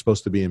before. It was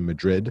supposed to be in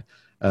Madrid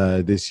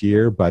this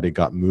year, but it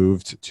got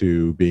moved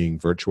to being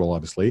virtual,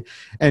 obviously.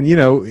 And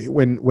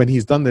when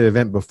he's done the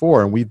event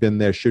before, and we've been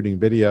there shooting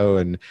video,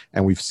 and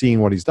we've seen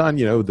what he's done,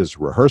 there's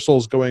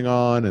rehearsals going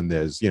on, and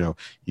there's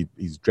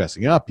he's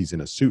dressing up, he's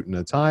in a suit and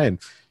a tie, and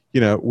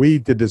we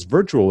did this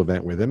virtual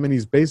event with him, and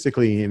he's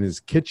basically in his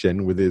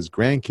kitchen with his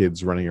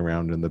grandkids running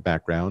around in the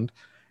background.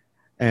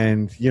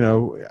 And,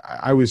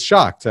 I was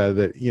shocked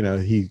that,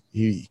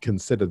 he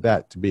considered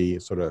that to be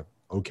sort of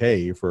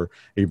okay for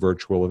a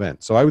virtual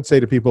event. So I would say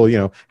to people,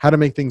 how to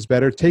make things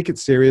better, take it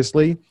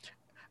seriously,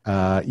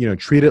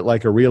 treat it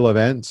like a real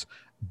event,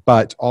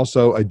 but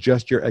also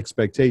adjust your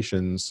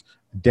expectations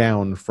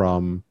down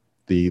from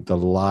the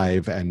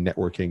live and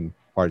networking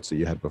parts that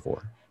you had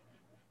before.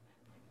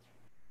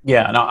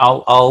 Yeah, and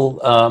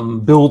I'll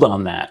build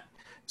on that.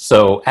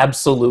 So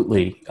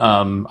absolutely,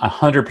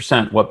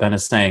 100% what Ben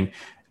is saying.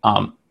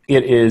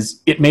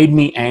 it made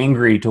me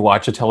angry to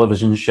watch a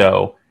television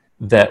show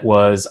that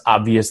was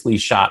obviously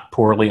shot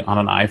poorly on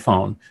an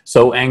iPhone.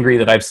 So angry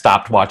that I've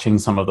stopped watching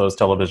some of those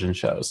television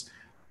shows.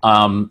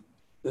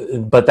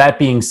 But that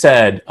being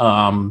said,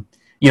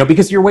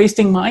 because you're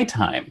wasting my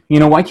time.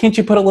 Why can't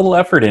you put a little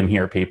effort in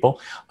here,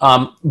 people?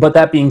 But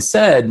that being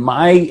said,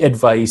 my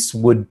advice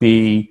would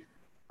be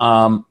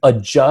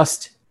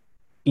adjust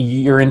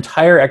your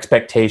entire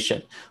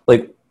expectation.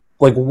 Like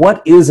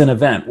what is an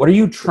event? What are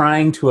you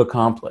trying to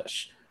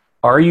accomplish?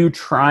 Are you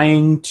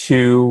trying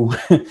to,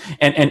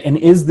 and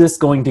is this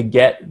going to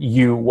get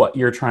you what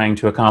you're trying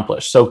to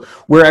accomplish? So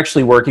we're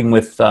actually working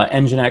with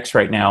NGINX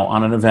right now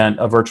on an event,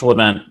 a virtual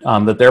event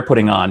that they're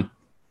putting on.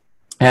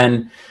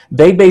 And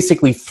they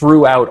basically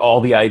threw out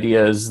all the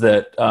ideas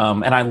that,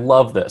 and I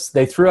love this,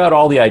 they threw out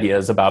all the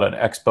ideas about an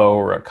expo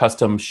or a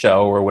custom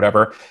show or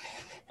whatever.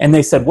 And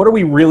they said, what are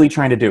we really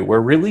trying to do? We're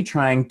really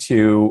trying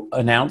to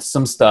announce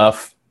some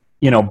stuff,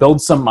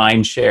 build some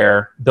mind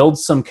share, build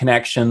some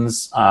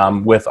connections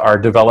with our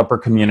developer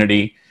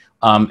community,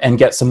 and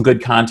get some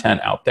good content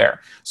out there.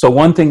 So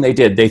one thing they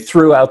did, they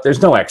threw out,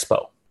 there's no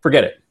expo,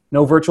 forget it.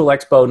 No virtual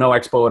expo, no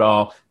expo at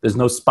all. There's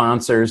no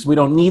sponsors. We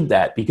don't need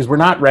that because we're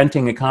not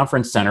renting a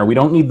conference center. We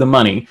don't need the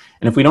money.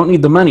 And if we don't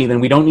need the money, then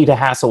we don't need to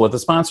hassle with the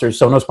sponsors.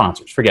 So no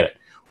sponsors, forget it.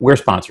 We're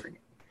sponsoring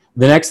it.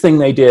 The next thing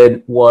they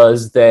did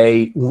was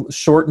they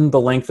shortened the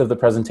length of the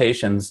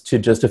presentations to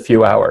just a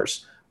few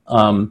hours.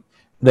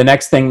 The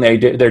next thing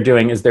they're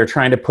doing is they're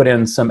trying to put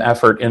in some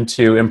effort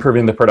into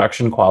improving the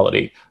production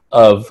quality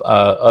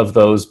of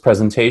those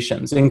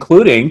presentations,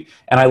 including,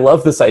 and I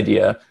love this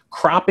idea,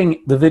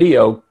 cropping the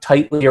video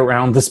tightly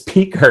around the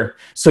speaker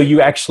so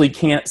you actually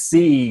can't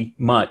see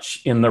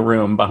much in the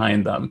room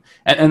behind them.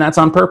 And that's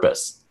on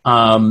purpose,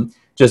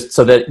 just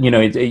so that,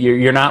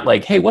 you're not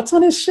like, hey, what's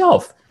on his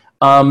shelf?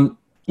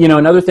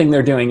 Another thing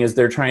they're doing is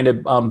they're trying to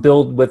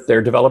build with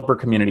their developer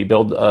community,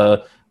 build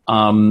a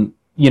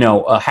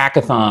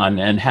hackathon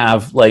and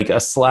have like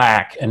a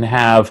Slack and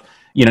have,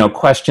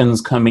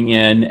 questions coming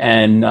in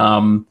and,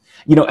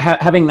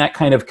 having that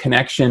kind of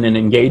connection and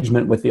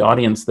engagement with the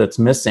audience that's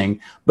missing,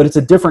 but it's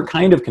a different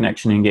kind of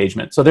connection and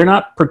engagement. So they're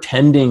not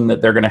pretending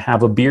that they're going to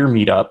have a beer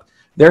meetup.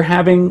 They're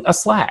having a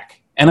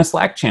Slack and a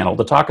Slack channel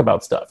to talk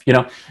about stuff.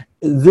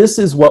 This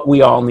is what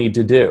we all need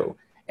to do.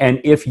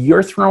 And if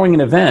you're throwing an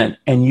event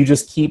and you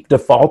just keep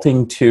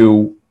defaulting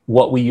to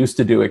what we used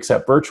to do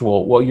except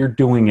virtual, well, you're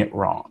doing it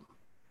wrong.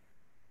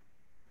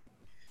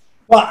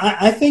 Well,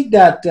 I think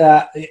that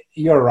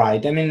you're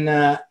right. I mean,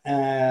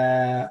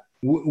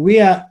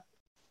 we are,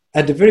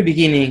 at the very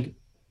beginning,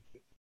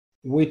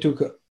 we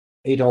took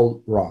it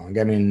all wrong.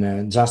 I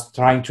mean, just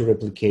trying to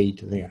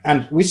replicate.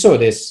 And we saw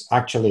this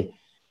actually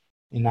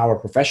in our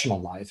professional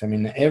life. I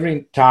mean,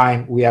 every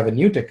time we have a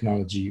new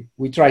technology,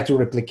 we try to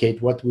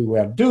replicate what we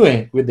were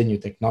doing with the new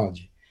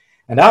technology.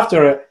 And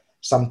after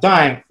some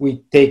time,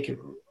 we take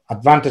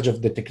advantage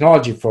of the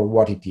technology for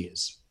what it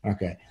is.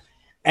 Okay.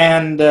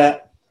 And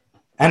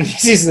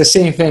this is the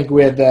same thing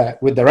with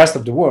the rest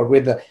of the world,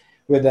 with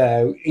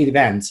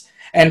events.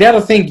 And the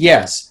other thing,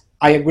 yes,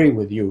 I agree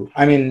with you.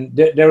 I mean,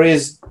 there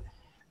is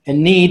a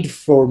need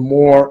for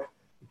more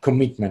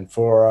commitment,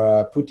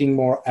 for putting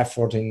more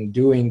effort in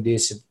doing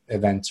these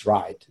events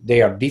right.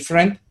 They are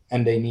different,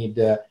 and they need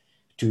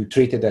to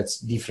treat it as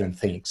different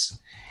things.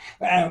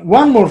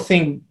 One more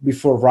thing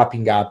before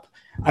wrapping up.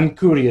 I'm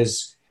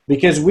curious,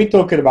 because we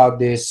talked about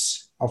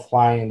this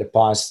offline in the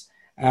past,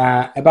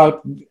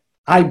 about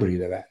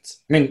hybrid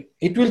events. I mean,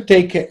 it will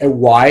take a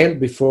while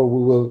before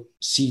we will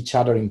see each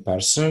other in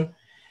person,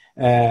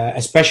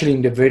 especially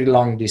in the very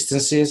long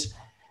distances.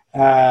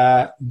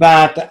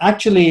 But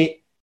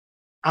actually,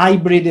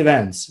 hybrid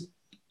events,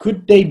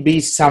 could they be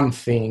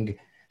something?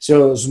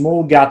 So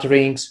small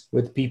gatherings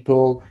with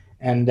people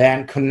and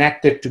then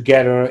connected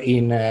together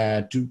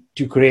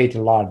to create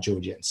a large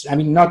audience. I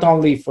mean, not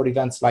only for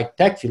events like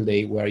Tech Field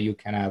Day, where you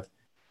can have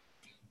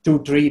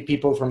 2-3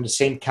 people from the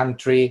same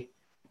country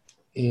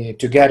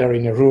together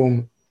in a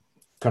room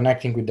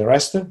connecting with the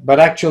rest, but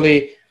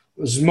actually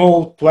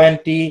small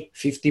 20,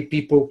 50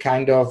 people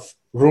kind of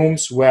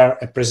rooms where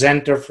a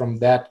presenter from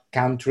that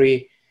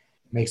country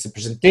makes a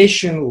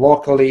presentation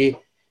locally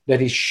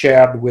that is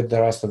shared with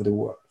the rest of the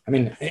world. I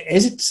mean,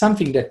 is it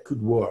something that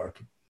could work?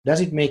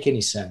 Does it make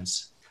any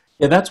sense?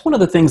 Yeah, that's one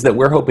of the things that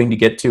we're hoping to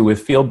get to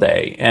with Field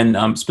Day.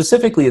 And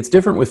specifically, it's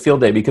different with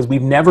Field Day because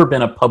we've never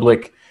been a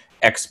public,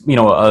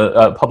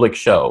 a public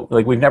show.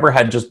 Like, we've never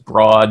had just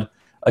broad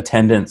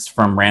attendance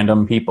from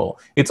random people.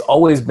 It's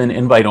always been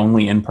invite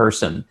only in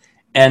person.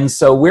 And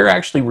so we're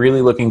actually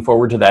really looking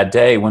forward to that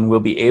day when we'll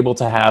be able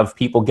to have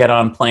people get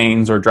on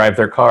planes or drive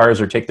their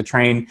cars or take the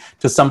train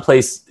to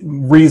someplace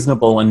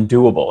reasonable and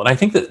doable. And I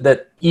think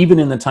that even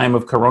in the time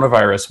of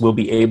coronavirus, we'll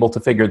be able to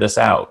figure this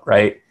out,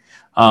 right?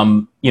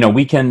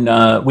 We can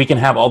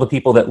have all the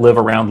people that live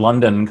around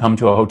London come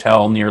to a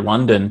hotel near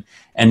London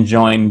and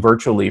join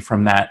virtually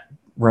from that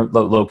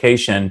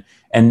location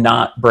and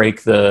not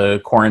break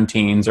the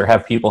quarantines or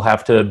have people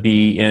have to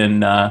be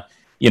in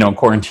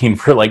quarantine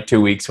for like 2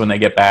 weeks when they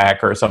get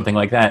back or something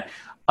like that.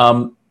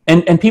 And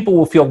and people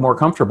will feel more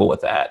comfortable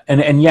with that.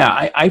 And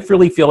yeah, I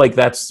really feel like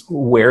that's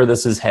where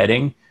this is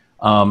heading.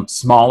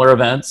 Smaller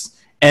events.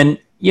 And,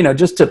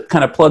 just to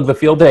kind of plug the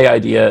field day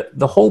idea,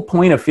 the whole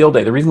point of field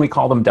day, the reason we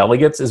call them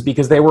delegates is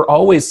because they were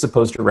always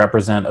supposed to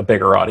represent a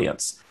bigger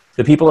audience.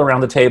 The people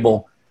around the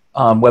table,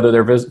 whether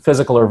they're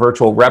physical or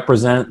virtual,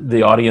 represent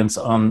the audience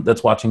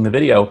that's watching the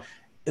video.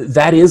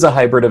 That is a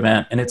hybrid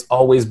event, and it's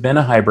always been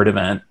a hybrid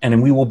event,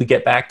 and we will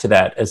get back to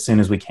that as soon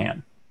as we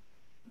can.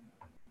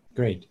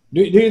 Great.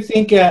 Do you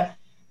think that,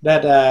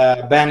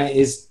 Ben,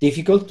 is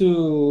difficult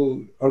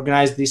to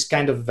organize this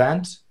kind of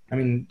event? I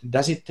mean,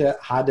 does it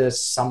add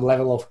some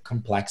level of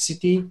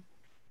complexity?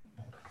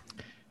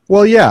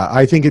 Well, yeah,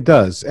 I think it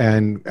does.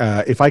 And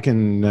if I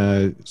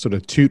can sort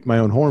of toot my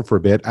own horn for a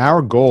bit,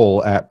 our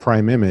goal at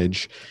Prime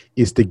Image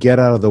is to get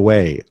out of the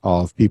way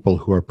of people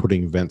who are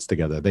putting events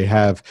together. They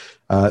have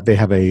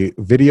a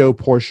video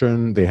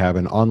portion, they have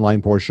an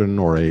online portion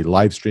or a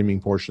live streaming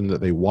portion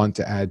that they want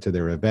to add to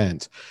their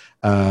event.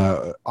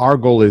 Our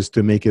goal is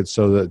to make it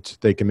so that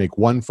they can make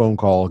one phone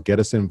call, get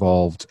us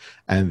involved,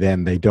 and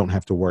then they don't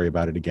have to worry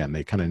about it again.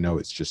 They kind of know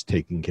it's just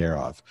taken care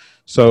of.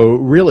 So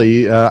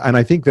really, and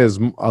I think there's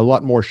a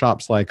lot more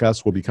shops like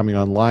us will be coming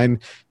online.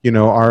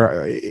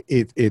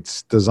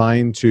 It's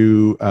designed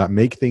to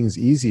make things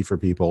easy for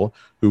people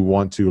who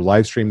want to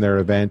live stream their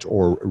event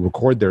or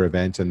record their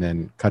event and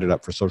then cut it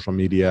up for social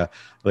media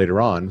later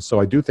on. So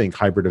I do think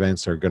hybrid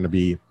events are going to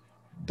be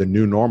the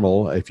new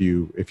normal, if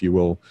you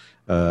will,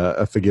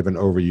 forgive an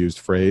overused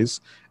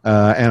phrase.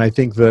 And I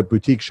think the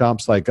boutique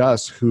shops like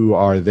us who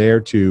are there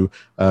to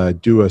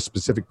do a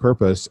specific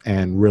purpose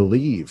and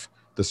relieve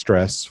the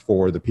stress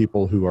for the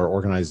people who are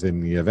organizing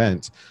the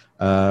event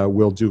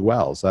will do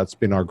well. So that's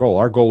been our goal.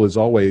 Our goal is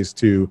always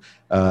to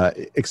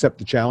accept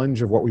the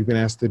challenge of what we've been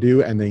asked to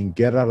do and then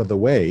get out of the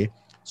way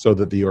so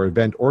that the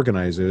event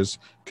organizers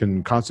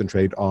can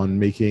concentrate on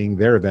making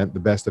their event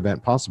the best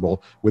event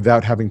possible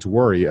without having to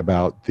worry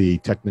about the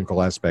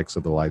technical aspects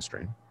of the live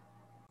stream.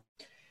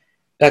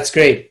 That's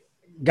great.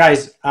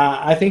 Guys,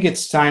 I think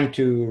it's time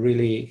to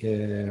really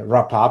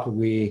wrap up.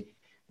 We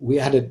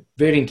had a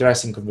very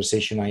interesting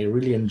conversation. I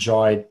really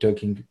enjoyed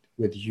talking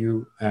with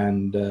you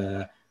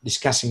and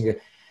discussing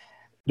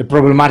the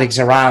problematics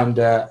around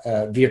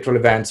virtual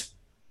events,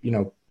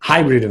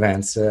 hybrid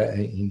events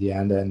in the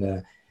end,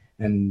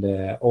 and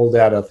all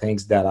the other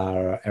things that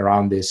are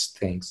around these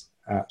things.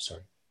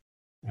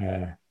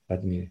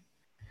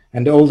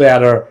 And all the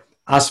other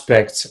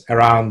aspects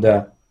around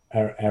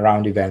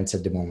events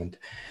at the moment.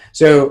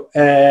 So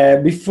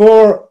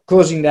before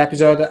closing the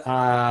episode,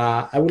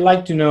 I would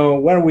like to know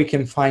where we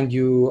can find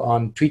you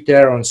on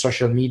Twitter, on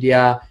social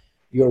media,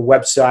 your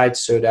website,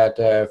 so that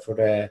for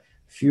the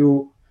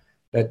few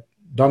that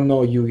don't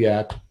know you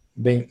yet,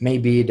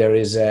 maybe there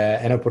is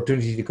an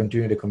opportunity to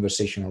continue the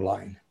conversation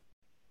online.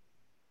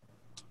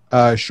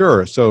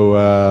 Sure.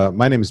 So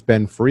my name is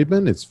Ben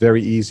Friedman. It's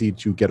very easy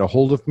to get a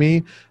hold of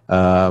me.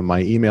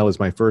 My email is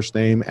my first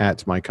name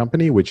at my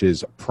company, which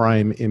is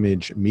Prime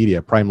Image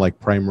Media, Prime like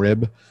prime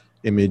rib,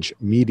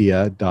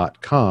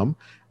 imagemedia.com.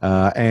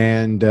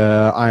 And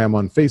I am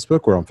on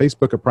Facebook. We're on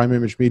Facebook at Prime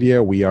Image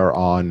Media. We are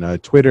on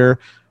Twitter.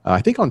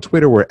 I think on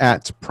Twitter we're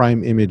at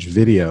Prime Image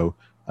Video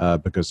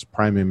because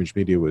Prime Image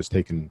Media was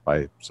taken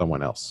by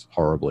someone else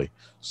horribly.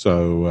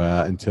 So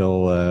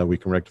until we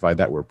can rectify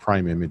that, we're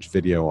Prime Image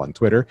Video on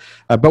Twitter.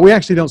 But we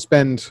actually don't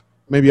spend,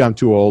 maybe I'm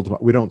too old,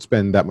 we don't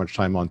spend that much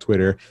time on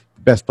Twitter.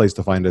 The best place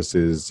to find us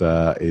is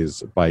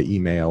by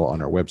email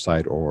on our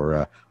website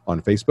or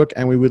on Facebook.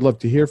 And we would love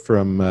to hear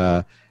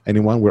from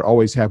anyone. We're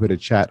always happy to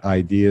chat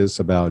ideas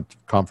about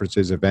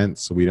conferences,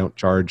 events. So we don't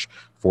charge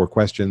for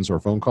questions or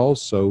phone calls.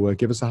 So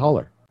give us a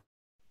holler.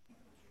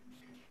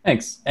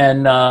 Thanks.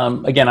 And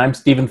again, I'm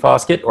Stephen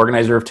Foskett,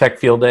 organizer of Tech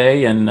Field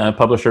Day and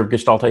publisher of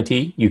Gestalt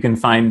IT. You can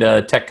find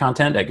tech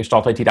content at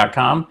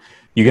gestaltit.com.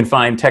 You can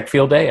find Tech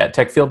Field Day at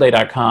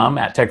techfieldday.com,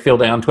 at Tech Field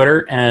Day on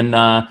Twitter, and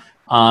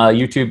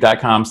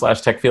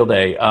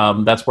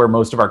youtube.com/techfieldday. That's where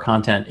most of our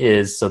content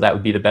is, so that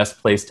would be the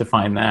best place to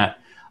find that.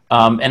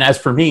 And as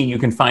for me, you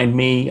can find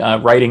me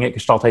writing at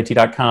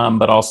gestaltit.com,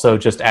 but also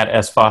just at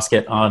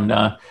sfoskett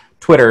on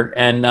Twitter.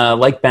 And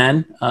like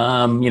Ben,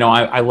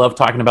 I love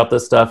talking about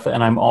this stuff,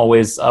 and I'm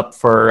always up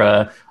for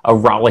a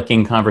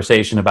rollicking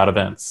conversation about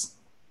events.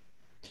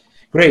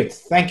 Great.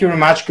 Thank you very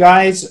much,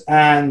 guys.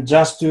 And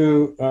just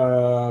to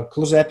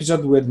close the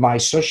episode with my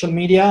social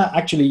media,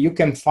 actually, you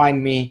can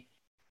find me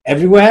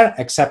everywhere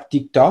except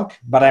TikTok,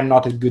 but I'm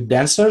not a good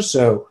dancer,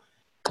 so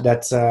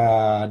that's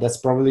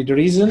probably the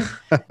reason.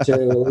 So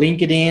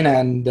LinkedIn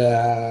and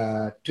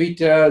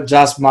Twitter,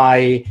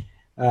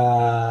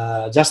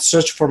 just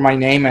search for my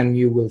name and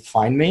you will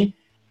find me.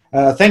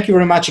 Thank you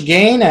very much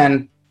again,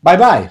 and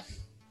bye-bye.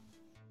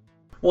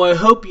 Well, I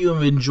hope you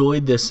have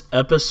enjoyed this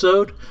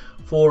episode.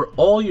 For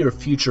all your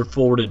future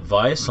forward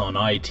advice on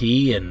IT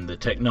and the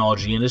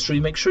technology industry,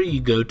 make sure you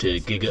go to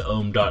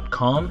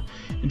gigaohm.com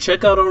and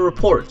check out our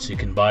reports. You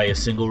can buy a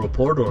single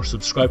report or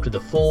subscribe to the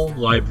full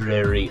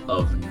library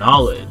of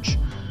knowledge.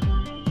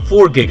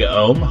 For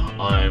GigaOM,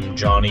 I'm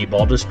Johnny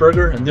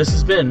Baltisberger, and this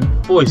has been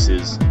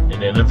Voices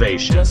in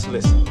Innovation. Just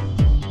listen.